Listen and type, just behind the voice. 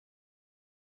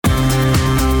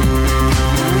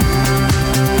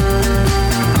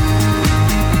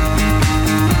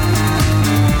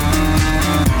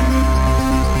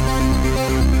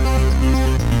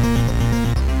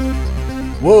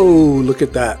look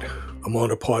at that. I'm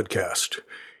on a podcast.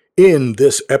 In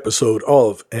this episode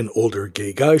of An Older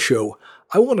Gay Guy Show,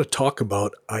 I want to talk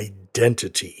about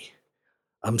identity.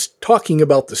 I'm talking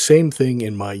about the same thing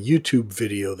in my YouTube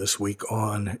video this week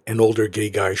on An Older Gay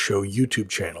Guy Show YouTube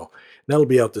channel. That'll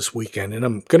be out this weekend, and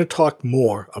I'm going to talk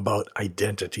more about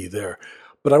identity there.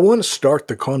 But I want to start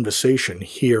the conversation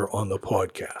here on the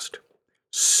podcast.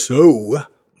 So,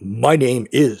 my name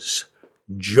is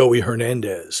Joey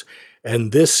Hernandez,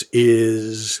 and this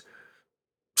is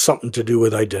something to do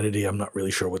with identity. I'm not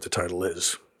really sure what the title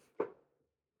is.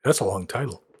 That's a long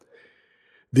title.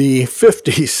 The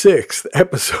 56th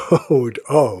episode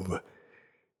of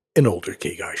An Older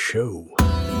Gay Guy Show.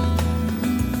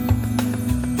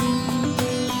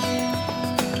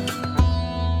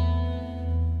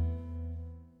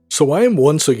 So I am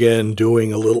once again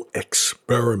doing a little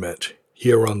experiment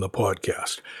here on the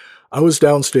podcast. I was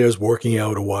downstairs working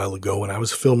out a while ago, and I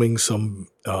was filming some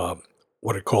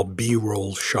what are called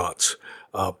B-roll shots,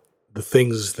 the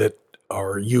things that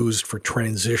are used for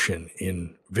transition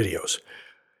in videos.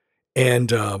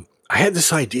 And I had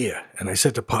this idea, and I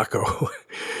said to Paco,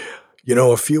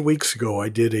 a few weeks ago I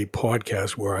did a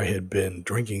podcast where I had been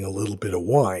drinking a little bit of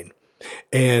wine,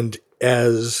 and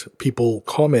as people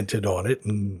commented on it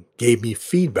and gave me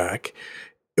feedback,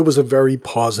 it was a very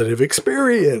positive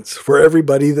experience for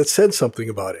everybody that said something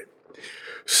about it.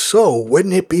 So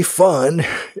wouldn't it be fun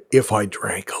if I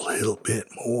drank a little bit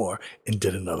more and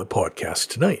did another podcast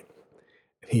tonight?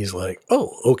 And he's like,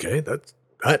 oh, okay,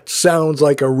 that sounds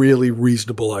like a really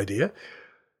reasonable idea.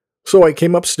 So I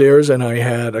came upstairs and I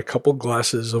had a couple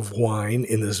glasses of wine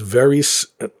in this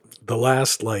the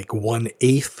last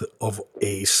 1/8 of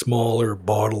a smaller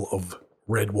bottle of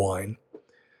red wine.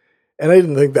 And I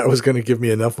didn't think that was going to give me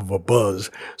enough of a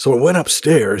buzz. So I went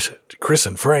upstairs to Chris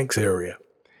and Frank's area,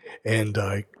 and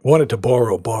I wanted to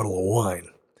borrow a bottle of wine,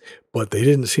 but they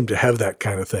didn't seem to have that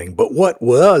kind of thing. But what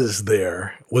was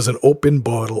there was an open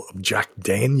bottle of Jack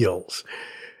Daniels.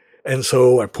 And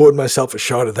so I poured myself a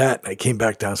shot of that, and I came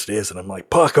back downstairs, and I'm like,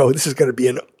 Paco, this is going to be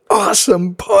an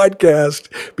awesome podcast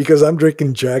because I'm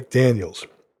drinking Jack Daniels.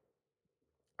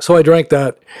 So I drank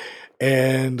that,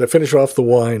 and I finished off the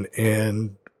wine,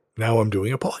 and now I'm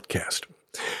doing a podcast.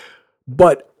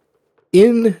 But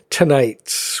in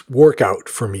tonight's workout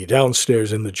for me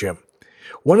downstairs in the gym,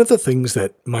 one of the things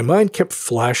that my mind kept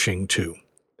flashing to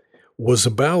was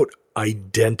about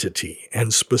identity,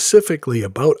 and specifically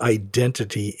about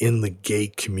identity in the gay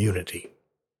community.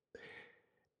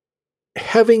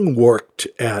 Having worked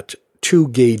at 2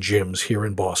 gay gyms here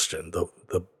in Boston, the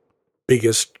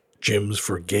biggest gyms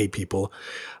for gay people,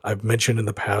 I've mentioned in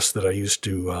the past that I used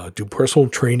to do personal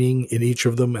training in each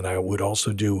of them, and I would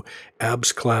also do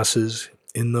abs classes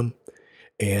in them.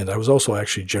 And I was also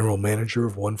actually general manager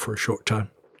of one for a short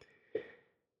time.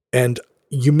 And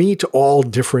you meet all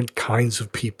different kinds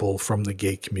of people from the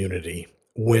gay community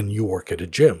when you work at a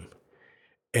gym.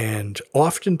 And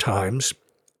oftentimes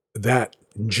that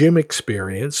gym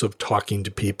experience of talking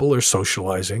to people or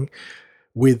socializing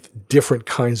with different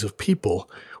kinds of people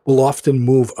will often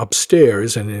move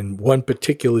upstairs. And in one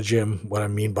particular gym, what I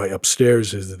mean by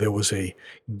upstairs is that there was a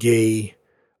gay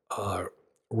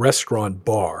restaurant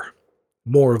bar,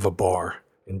 more of a bar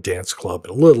and dance club,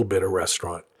 and a little bit of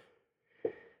restaurant.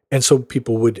 And so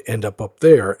people would end up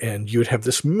there, and you'd have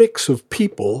this mix of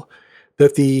people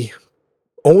that the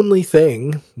only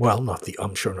thing,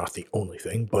 I'm sure not the only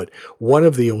thing, but one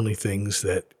of the only things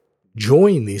that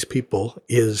join these people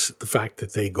is the fact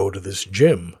that they go to this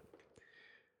gym.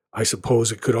 I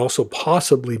suppose it could also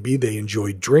possibly be they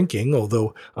enjoy drinking,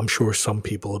 although I'm sure some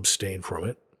people abstain from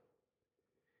it.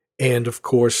 And of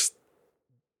course,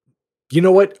 you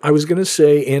know what I was going to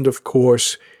say, and of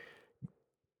course,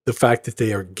 the fact that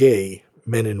they are gay,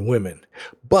 men and women.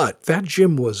 But that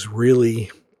gym was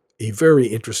really a very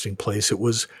interesting place. It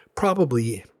was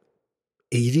probably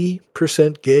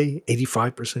 80% gay,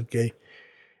 85% gay.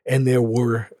 And there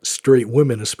were straight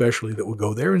women especially that would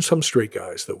go there, and some straight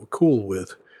guys that were cool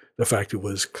with the fact it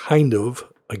was kind of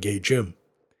a gay gym.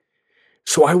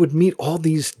 So I would meet all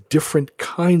these different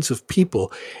kinds of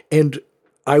people, and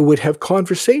I would have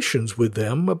conversations with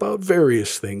them about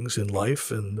various things in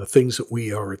life and the things that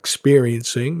we are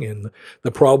experiencing and the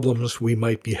problems we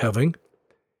might be having.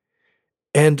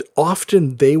 And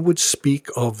often they would speak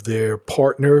of their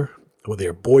partner or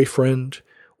their boyfriend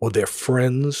or their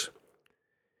friends,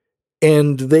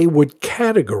 and they would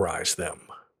categorize them.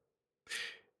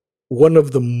 One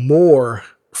of the more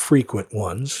frequent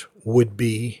ones would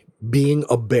be being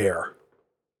a bear.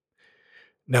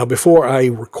 Now, before I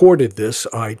recorded this,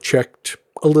 I checked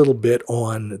a little bit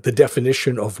on the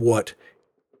definition of what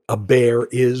a bear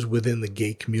is within the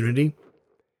gay community.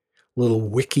 Little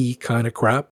wiki kind of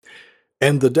crap.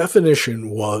 And the definition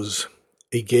was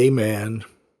a gay man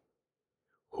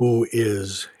who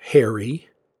is hairy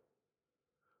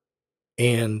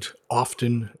and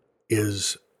often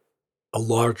is a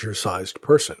larger sized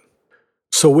person.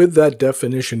 So with that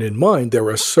definition in mind, there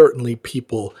are certainly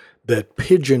people that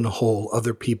pigeonhole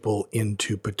other people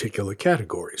into particular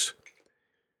categories.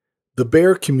 The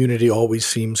bear community always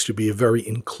seems to be a very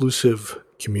inclusive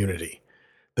community.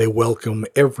 They welcome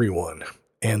everyone.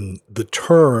 And the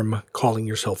term calling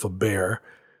yourself a bear,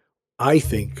 I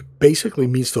think, basically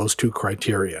meets those two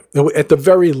criteria. At the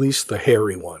very least, the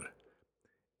hairy one.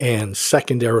 And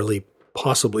secondarily,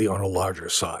 possibly on a larger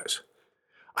size.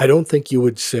 I don't think you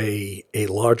would say a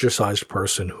larger sized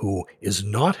person who is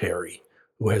not hairy,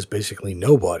 who has basically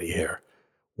no body hair,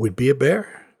 would be a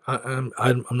bear. I'm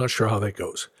not sure how that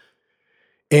goes.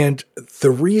 And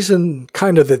the reason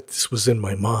kind of that this was in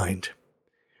my mind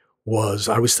was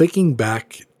I was thinking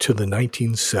back to the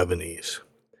 1970s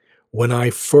when I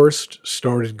first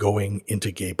started going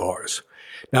into gay bars.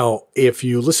 Now, if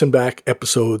you listen back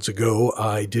episodes ago,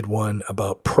 I did one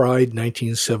about Pride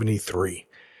 1973,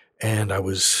 and I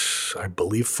was, I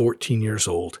believe, 14 years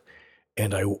old,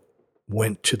 and I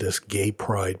went to this gay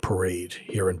pride parade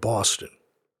here in Boston.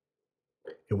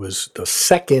 It was the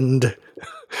second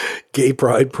gay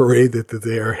pride parade that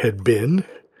there had been,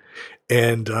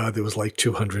 and there was like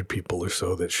 200 people or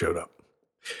so that showed up.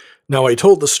 Now, I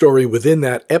told the story within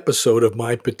that episode of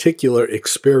my particular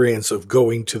experience of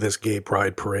going to this gay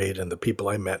pride parade and the people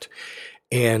I met.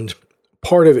 And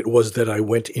part of it was that I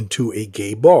went into a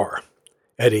gay bar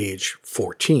at age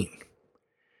 14,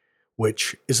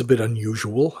 which is a bit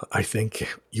unusual. I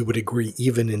think you would agree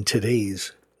even in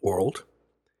today's world.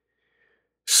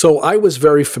 So I was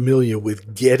very familiar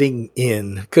with getting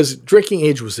in, because drinking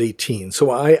age was 18.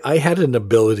 So I had an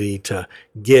ability to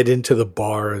get into the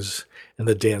bars and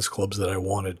the dance clubs that I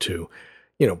wanted to,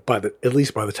 at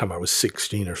least by the time I was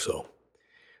 16 or so.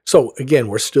 So again,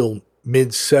 we're still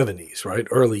mid-70s, right?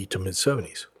 Early to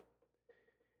mid-70s.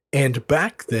 And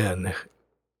back then,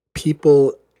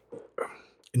 people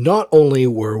not only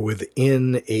were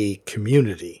within a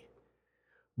community,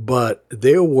 but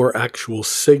there were actual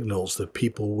signals that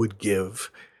people would give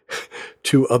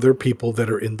to other people that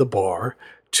are in the bar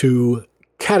to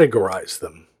categorize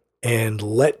them and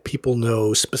let people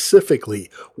know specifically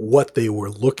what they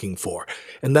were looking for.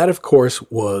 And that, of course,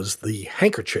 was the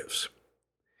handkerchiefs.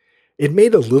 It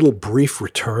made a little brief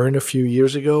return a few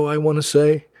years ago, I want to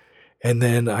say, and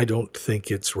then I don't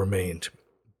think it's remained.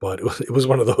 But it was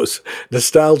one of those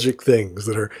nostalgic things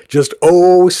that are just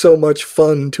so much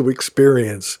fun to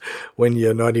experience when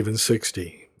you're not even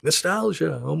 60.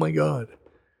 Nostalgia, oh my God.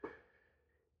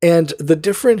 And the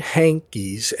different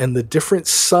hankies and the different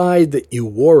side that you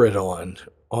wore it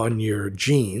on your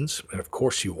jeans, and of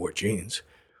course you wore jeans,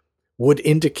 would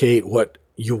indicate what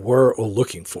you were or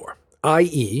looking for.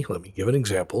 I.e., let me give an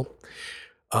example.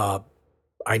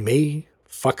 I may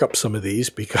fuck up some of these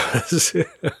because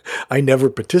I never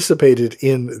participated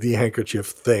in the handkerchief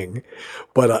thing,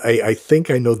 but I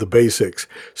think I know the basics.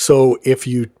 So if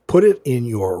you put it in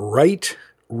your right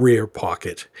rear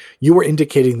pocket, you were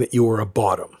indicating that you were a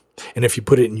bottom. And if you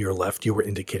put it in your left, you were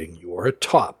indicating you were a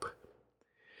top.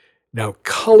 Now,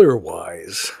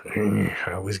 color-wise,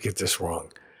 I always get this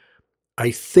wrong.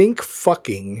 I think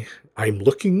I'm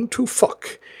looking to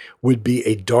fuck, would be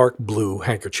a dark blue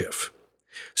handkerchief.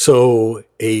 So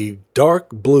a dark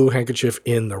blue handkerchief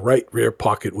in the right rear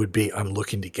pocket would be, I'm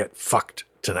looking to get fucked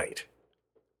tonight.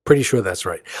 Pretty sure that's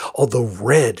right. Although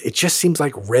red, it just seems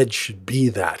like red should be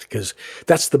that, because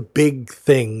that's the big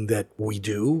thing that we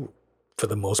do for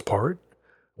the most part,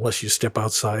 unless you step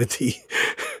outside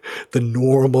the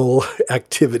normal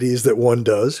activities that one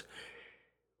does.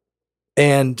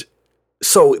 And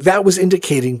so that was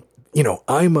indicating,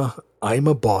 I'm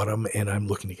a bottom and I'm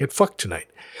looking to get fucked tonight.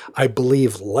 I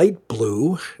believe light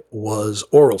blue was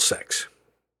oral sex.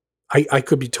 I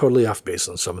could be totally off base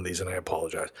on some of these, and I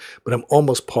apologize, but I'm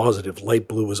almost positive light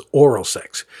blue was oral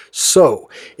sex. So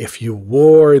if you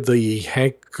wore the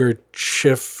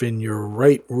handkerchief in your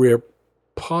right rear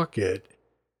pocket,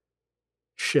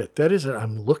 that isn't,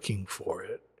 I'm looking for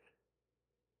it.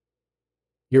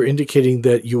 You're indicating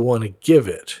that you want to give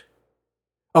it.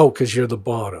 Oh, because you're the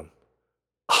bottom.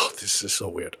 Oh, this is so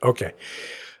weird. Okay.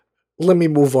 Let me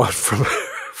move on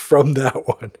from that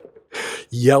one.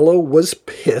 Yellow was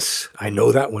piss. I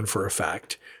know that one for a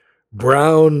fact.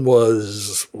 Brown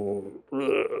was,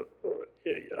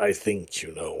 I think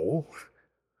you know.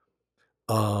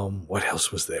 What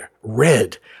else was there?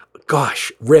 Red.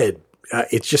 Gosh, red.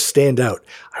 it just stand out.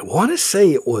 I want to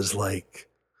say it was like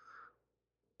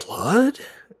blood.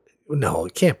 No,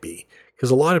 it can't be,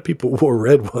 because a lot of people wore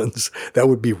red ones. That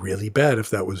would be really bad if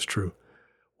that was true.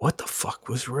 What the fuck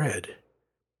was red?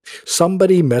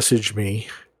 Somebody message me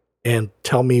and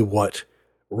tell me what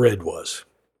red was,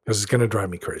 because it's going to drive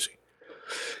me crazy.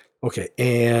 Okay,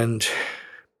 and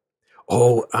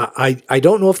I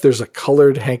don't know if there's a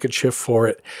colored handkerchief for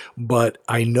it, but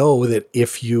I know that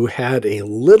if you had a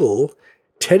little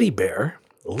teddy bear,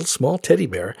 a little small teddy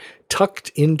bear, tucked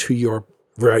into your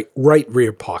right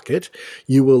rear pocket,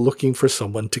 you were looking for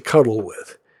someone to cuddle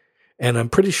with. And I'm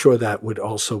pretty sure that would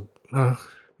also...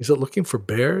 is it looking for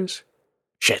bears?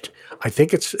 Shit, I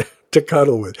think it's to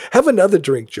cuddle with. Have another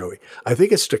drink, Joey. I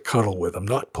think it's to cuddle with. I'm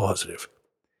not positive.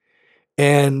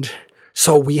 And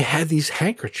so we had these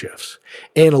handkerchiefs,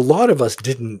 and a lot of us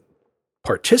didn't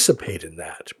participate in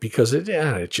that because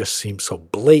it just seemed so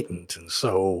blatant and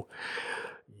so,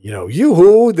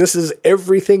 yoo-hoo, this is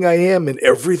everything I am and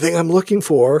everything I'm looking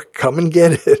for. Come and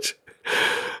get it.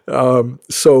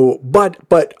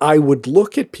 But I would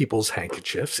look at people's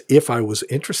handkerchiefs if I was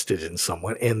interested in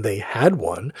someone and they had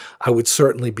one. I would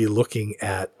certainly be looking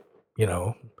at,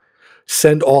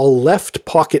 send all left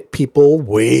pocket people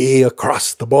way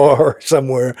across the bar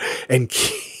somewhere and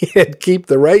keep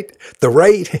the right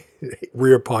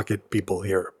rear pocket people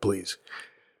here, please.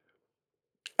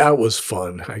 That was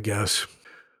fun, I guess.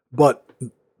 But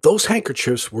those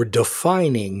handkerchiefs were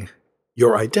defining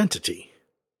your identity.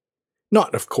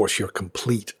 Not, of course, your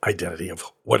complete identity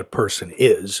of what a person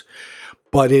is,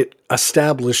 but it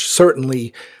established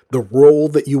certainly the role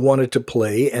that you wanted to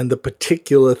play and the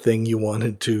particular thing you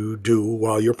wanted to do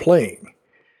while you're playing,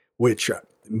 which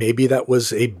maybe that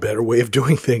was a better way of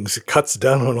doing things. It cuts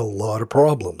down on a lot of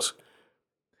problems.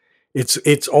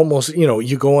 It's almost,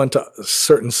 you go onto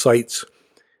certain sites,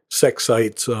 sex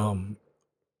sites,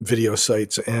 video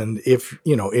sites, and if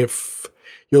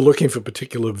you're looking for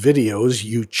particular videos,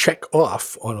 you check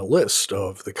off on a list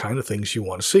of the kind of things you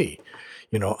want to see.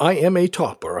 I am a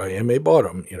top or I am a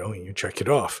bottom, and you check it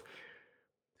off.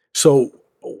 So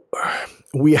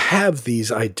we have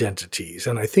these identities,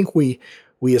 and I think we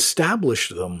establish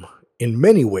them in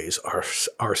many ways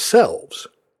ourselves.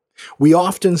 We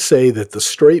often say that the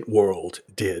straight world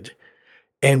did,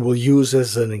 and we'll use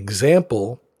as an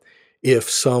example if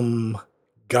some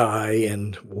guy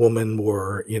and woman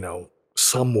were,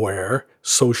 somewhere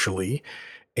socially,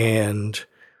 and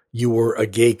you were a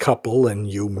gay couple and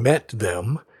you met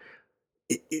them,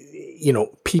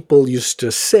 people used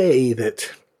to say, it's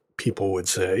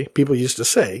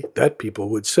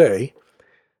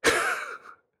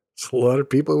a lot of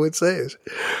people would say it,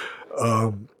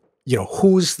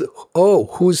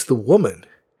 who's the woman,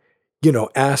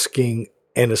 asking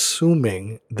and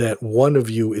assuming that one of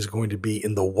you is going to be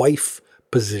in the wife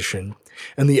position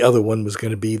and the other one was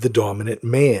going to be the dominant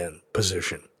man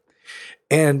position.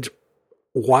 And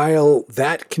while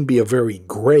that can be a very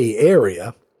gray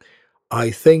area,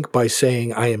 I think by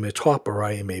saying I am a top or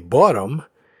I am a bottom,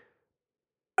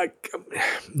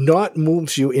 not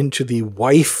moves you into the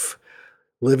wife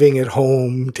living at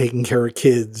home, taking care of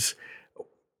kids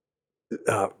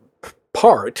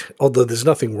part, although there's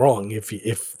nothing wrong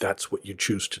if that's what you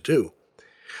choose to do,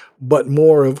 but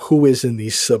more of who is in the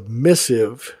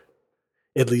submissive,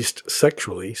 at least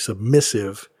sexually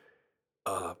submissive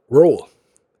role.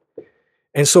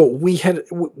 And so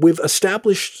we've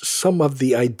established some of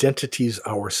the identities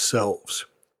ourselves.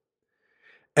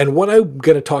 And what I'm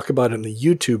going to talk about in the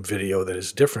YouTube video that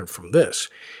is different from this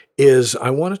is I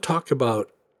want to talk about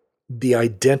the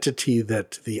identity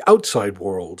that the outside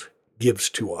world gives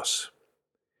to us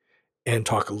and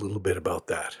talk a little bit about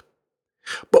that.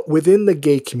 But within the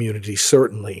gay community,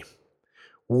 certainly,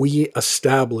 we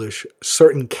establish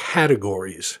certain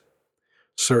categories,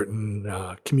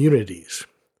 certain communities,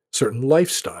 certain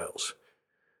lifestyles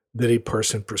that a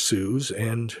person pursues,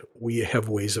 and we have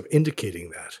ways of indicating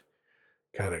that.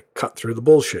 Kind of cut through the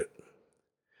bullshit.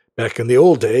 Back in the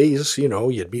old days,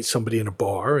 you'd meet somebody in a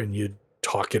bar and you'd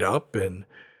talk it up and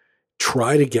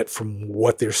try to get from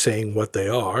what they're saying what they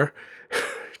are,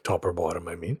 top or bottom,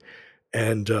 I mean,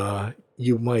 and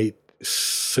you might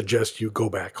suggest you go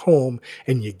back home,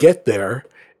 and you get there,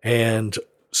 and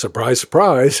surprise,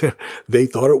 surprise, they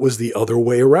thought it was the other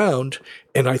way around.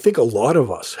 And I think a lot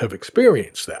of us have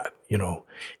experienced that.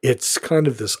 It's kind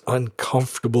of this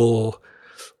uncomfortable,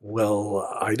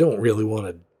 well, I don't really want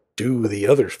to do the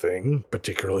other thing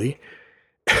particularly.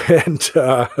 And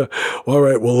all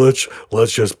right, well,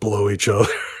 let's just blow each other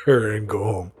and go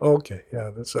home. Okay, yeah,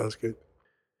 that sounds good.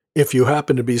 If you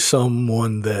happen to be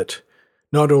someone that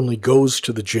not only goes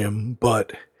to the gym,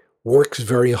 but works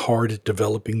very hard at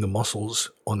developing the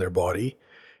muscles on their body,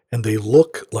 and they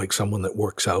look like someone that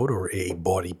works out or a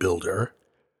bodybuilder,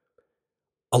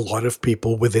 a lot of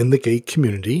people within the gay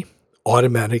community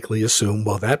automatically assume,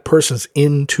 well, that person's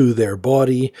into their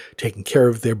body, taking care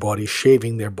of their body,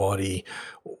 shaving their body,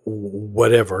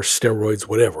 whatever, steroids,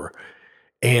 whatever.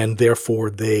 And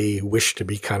therefore they wish to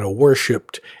be kind of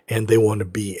worshipped and they want to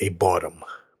be a bottom.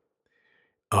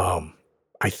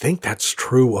 I think that's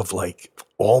true of like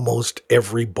almost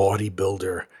every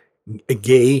bodybuilder, a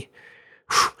gay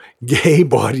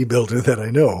bodybuilder that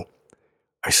I know.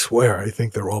 I swear, I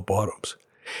think they're all bottoms.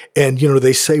 And,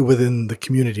 they say within the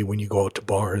community when you go out to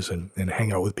bars and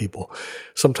hang out with people,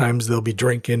 sometimes they'll be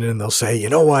drinking and they'll say, you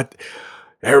know what?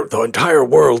 The entire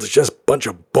world is just a bunch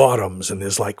of bottoms, and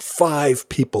there's like 5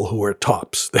 people who are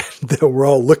tops that we're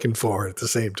all looking for at the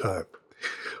same time.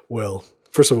 Well,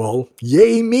 first of all,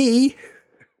 yay me!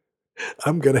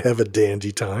 I'm going to have a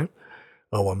dandy time.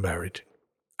 Oh, I'm married.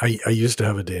 I used to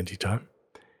have a dandy time.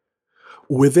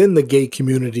 Within the gay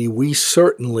community, we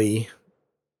certainly,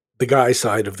 the guy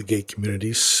side of the gay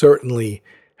community, certainly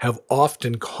have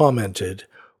often commented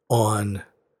on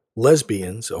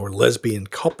lesbians or lesbian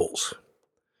couples.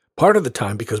 Part of the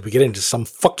time because we get into some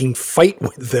fucking fight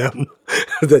with them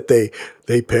that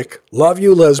they pick. Love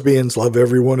you lesbians, love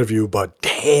every one of you, but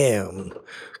damn,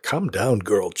 calm down,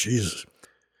 girl, Jesus.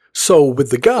 So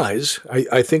with the guys,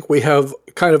 I think we have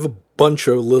kind of a bunch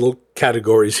of little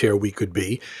categories here we could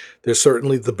be. There's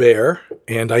certainly the bear,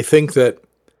 and I think that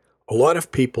a lot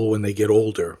of people, when they get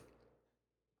older,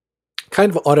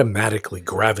 kind of automatically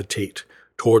gravitate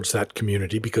towards that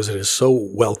community because it is so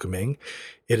welcoming.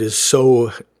 It is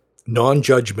so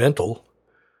non-judgmental.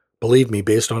 Believe me,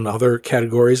 based on other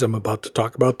categories I'm about to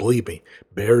talk about, believe me,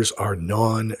 bears are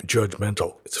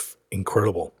non-judgmental. It's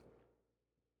incredible.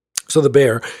 So the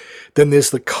bear. Then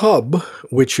there's the cub,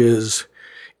 which is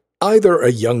either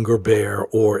a younger bear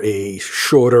or a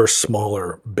shorter,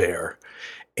 smaller bear.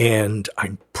 And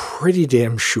I'm pretty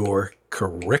damn sure,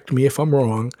 correct me if I'm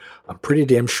wrong, I'm pretty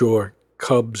damn sure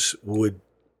cubs would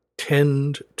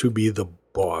tend to be the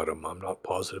bottom. I'm not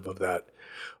positive of that,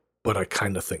 but I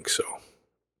kind of think so.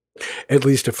 At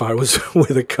least if I was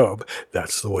with a cub,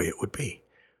 that's the way it would be.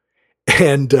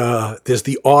 And there's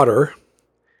the otter,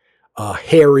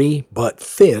 hairy but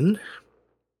thin.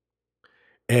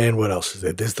 And what else is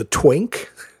there? There's the twink.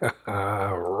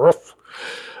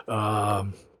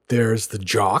 There's the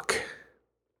jock,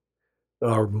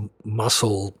 or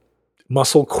muscle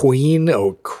queen.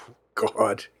 Oh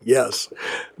God, yes.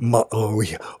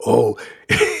 Oh,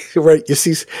 right. You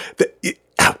see,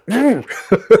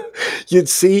 you'd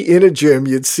see in a gym,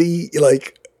 you'd see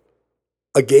like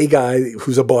a gay guy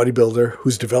who's a bodybuilder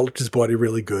who's developed his body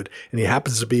really good, and he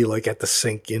happens to be like at the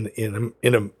sink in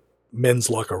a men's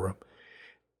locker room,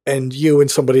 and you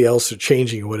and somebody else are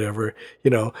changing or whatever.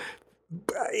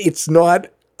 It's not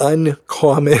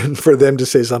uncommon for them to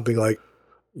say something like,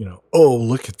 oh,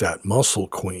 look at that muscle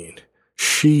queen.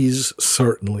 She's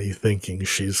certainly thinking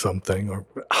she's something. Or,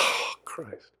 oh,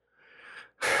 Christ.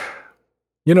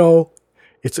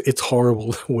 It's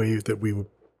horrible the way that we would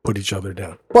put each other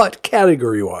down. But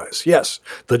category-wise, yes,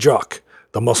 the jock,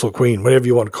 the muscle queen, whatever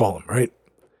you want to call him, right?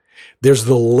 There's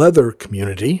the leather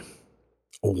community,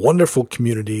 a wonderful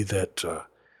community that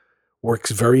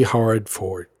works very hard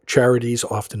for charities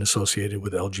often associated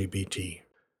with LGBT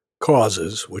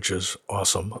causes, which is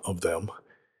awesome of them.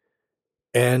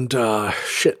 And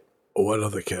what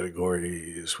other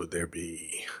categories would there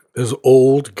be? There's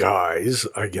old guys,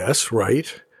 I guess,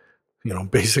 right?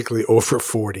 Basically over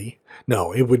 40.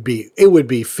 No, it would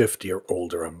be 50 or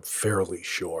older, I'm fairly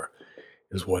sure,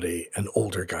 is what an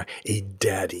older guy, a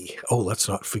daddy. Oh, let's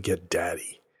not forget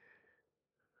daddy.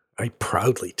 I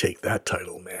proudly take that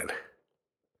title, man.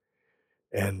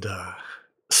 And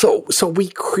so we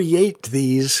create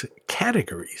these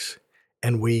categories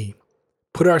and we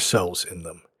put ourselves in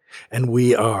them, and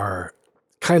we are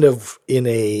kind of in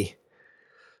a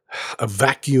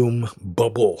vacuum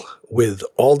bubble with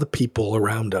all the people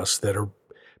around us that are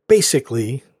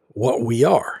basically what we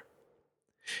are.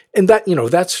 And that,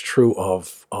 that's true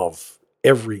of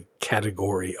every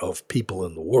category of people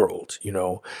in the world.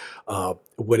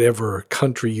 Whatever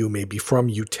country you may be from,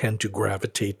 you tend to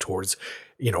gravitate towards,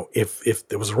 if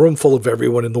there was a room full of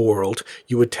everyone in the world,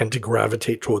 you would tend to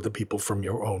gravitate toward the people from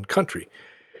your own country.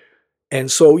 And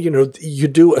so, you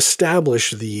do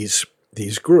establish these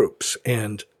groups.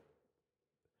 And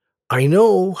I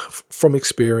know from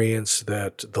experience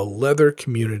that the leather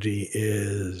community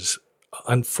is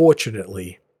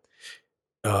unfortunately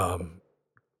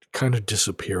kind of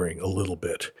disappearing a little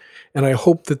bit. And I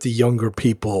hope that the younger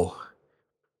people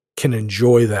can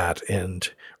enjoy that and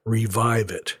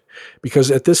revive it.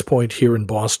 Because at this point here in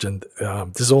Boston,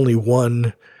 there's only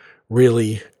one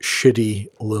really shitty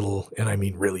little, and I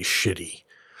mean really shitty,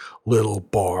 little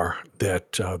bar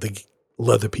that the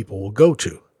leather people will go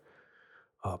to.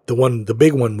 The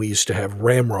big one we used to have,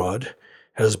 Ramrod,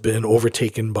 has been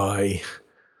overtaken by,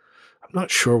 I'm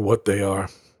not sure what they are.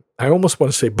 I almost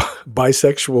want to say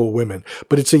bisexual women,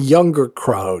 but it's a younger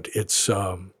crowd. It's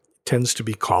tends to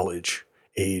be college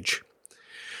age,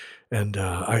 and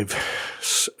I've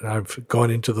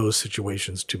gone into those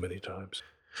situations too many times.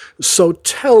 So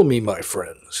tell me, my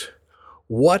friends,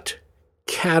 what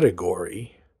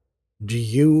category do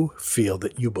you feel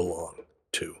that you belong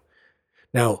to?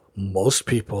 Now, most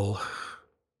people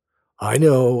I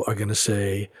know are going to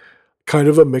say kind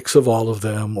of a mix of all of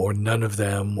them, or none of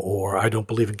them, or I don't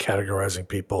believe in categorizing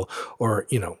people, or,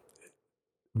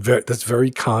 that's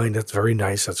very kind, that's very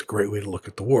nice, that's a great way to look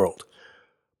at the world.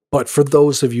 But for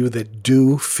those of you that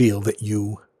do feel that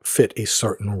you fit a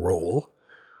certain role,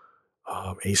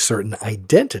 a certain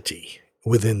identity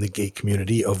within the gay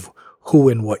community of who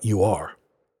and what you are,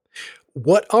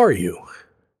 what are you?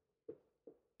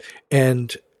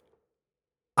 And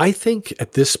I think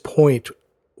at this point,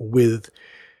 with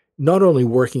not only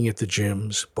working at the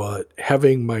gyms, but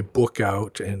having my book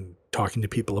out and talking to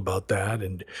people about that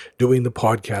and doing the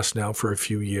podcast now for a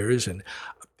few years, and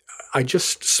I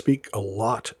just speak a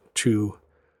lot to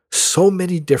so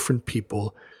many different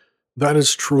people. That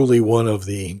is truly one of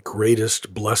the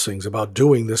greatest blessings about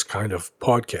doing this kind of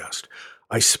podcast.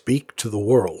 I speak to the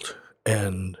world,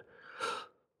 and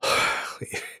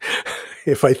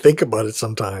if I think about it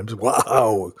sometimes,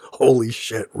 wow, holy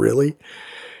shit, really?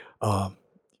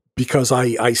 Because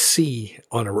I see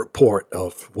on a report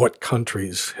of what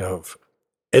countries have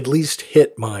at least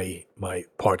hit my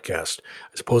podcast.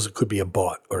 I suppose it could be a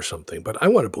bot or something, but I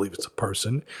want to believe it's a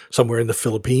person somewhere in the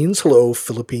Philippines. Hello,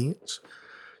 Philippines.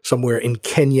 Somewhere in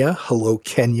Kenya. Hello,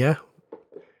 Kenya.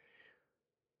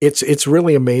 It's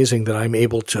really amazing that I'm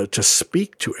able to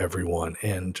speak to everyone,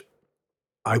 and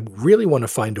I really want to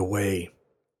find a way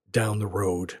down the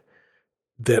road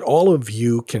that all of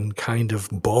you can kind of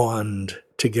bond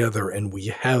together and we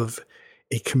have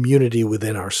a community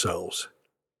within ourselves.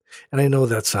 And I know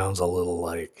that sounds a little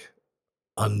like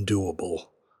undoable,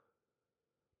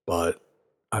 but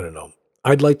I don't know.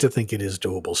 I'd like to think it is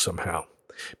doable somehow,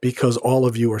 because all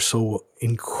of you are so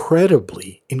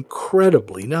incredibly,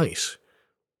 incredibly nice.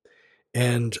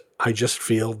 And I just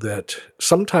feel that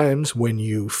sometimes when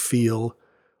you feel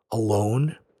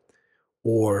alone,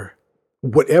 or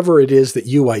whatever it is that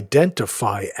you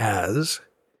identify as,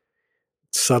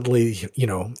 suddenly,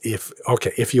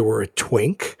 if you were a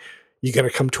twink, you're going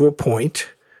to come to a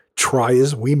point, try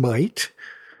as we might,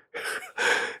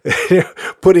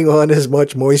 putting on as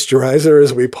much moisturizer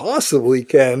as we possibly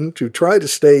can to try to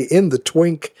stay in the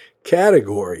twink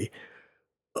category.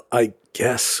 I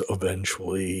guess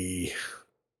eventually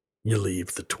you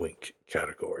leave the twink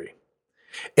category.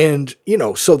 And,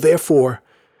 so therefore,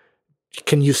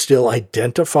 can you still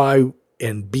identify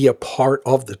and be a part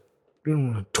of the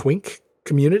twink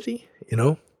community?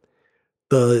 The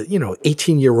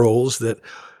 18-year-olds that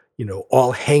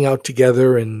all hang out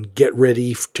together and get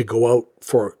ready to go out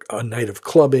for a night of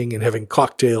clubbing and having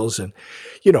cocktails, and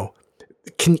do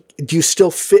you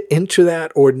still fit into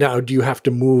that, or now do you have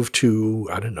to move to,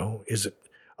 I don't know,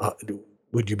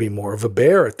 would you be more of a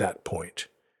bear at that point?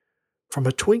 From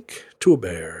a twink to a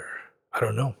bear, I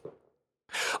don't know.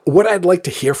 What I'd like to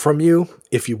hear from you,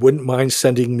 if you wouldn't mind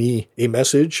sending me a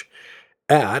message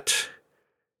at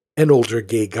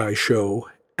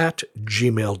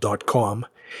anoldergayguyshow@gmail.com.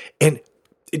 And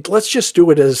let's just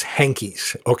do it as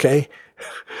hankies, okay?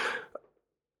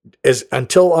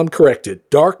 Until I'm corrected.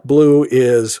 Dark blue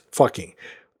is fucking.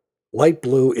 Light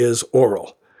blue is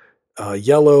oral.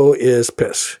 Yellow is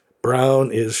piss.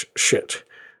 Brown is shit.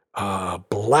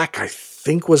 Black, I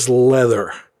think, was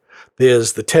leather.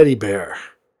 There's the teddy bear.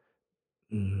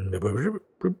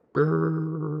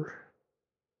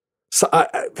 So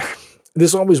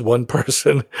there's always one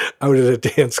person out at a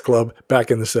dance club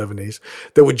back in the 70s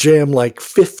that would jam like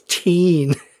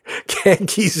 15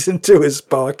 khakis into his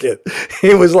pocket.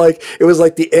 It was like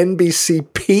the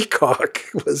NBC peacock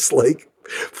was like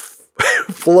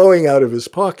flowing out of his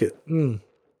pocket.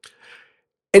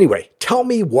 Anyway, tell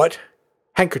me what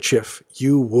handkerchief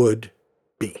you would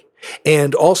be.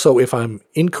 And also, if I'm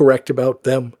incorrect about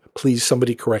them, please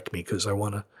somebody correct me, because I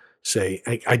want to say,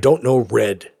 I don't know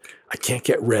red. I can't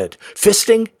get red.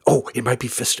 Fisting? Oh, it might be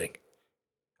fisting.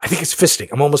 I think it's fisting.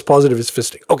 I'm almost positive it's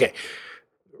fisting. Okay.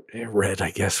 Red, I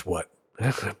guess what?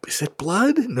 Is it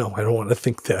blood? No, I don't want to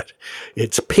think that.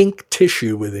 It's pink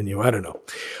tissue within you. I don't know.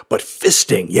 But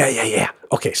fisting. Yeah.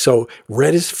 Okay, so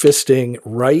red is fisting.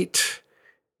 Right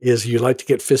is you like to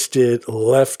get fisted.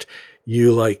 Left,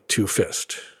 you like to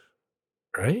fist.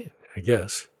 Right? I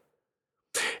guess.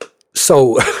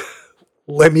 So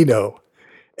let me know.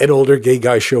 An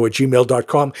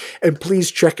oldergayguyshow@gmail.com. And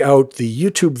please check out the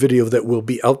YouTube video that will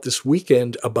be out this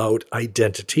weekend about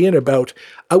identity and about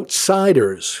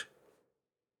outsiders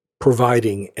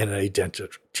providing an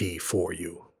identity for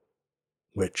you,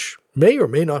 which may or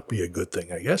may not be a good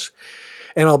thing, I guess.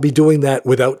 And I'll be doing that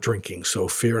without drinking, so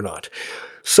fear not.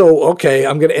 So, okay,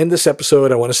 I'm going to end this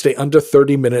episode. I want to stay under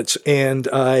 30 minutes, and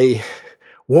I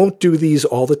won't do these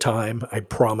all the time, I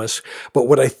promise. But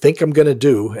what I think I'm going to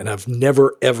do, and I've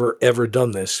never, ever, ever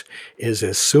done this, is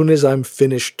as soon as I'm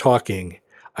finished talking,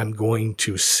 I'm going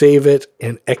to save it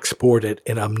and export it,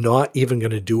 and I'm not even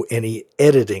going to do any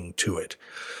editing to it.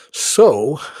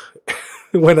 So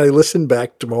when I listen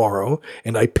back tomorrow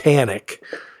and I panic,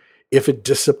 if it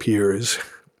disappears,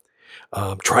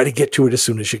 try to get to it as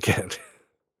soon as you can,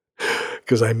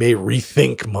 because I may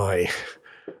rethink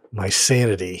my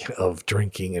sanity of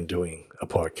drinking and doing a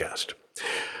podcast.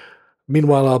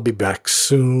 Meanwhile, I'll be back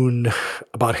soon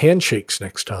about handshakes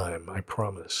next time, I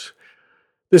promise.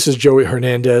 This is Joey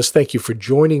Hernandez. Thank you for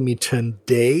joining me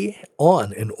today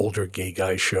on An Older Gay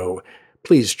Guy Show.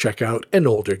 Please check out An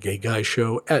Older Gay Guy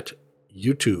Show at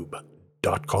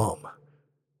youtube.com.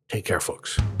 Take care,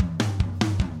 folks.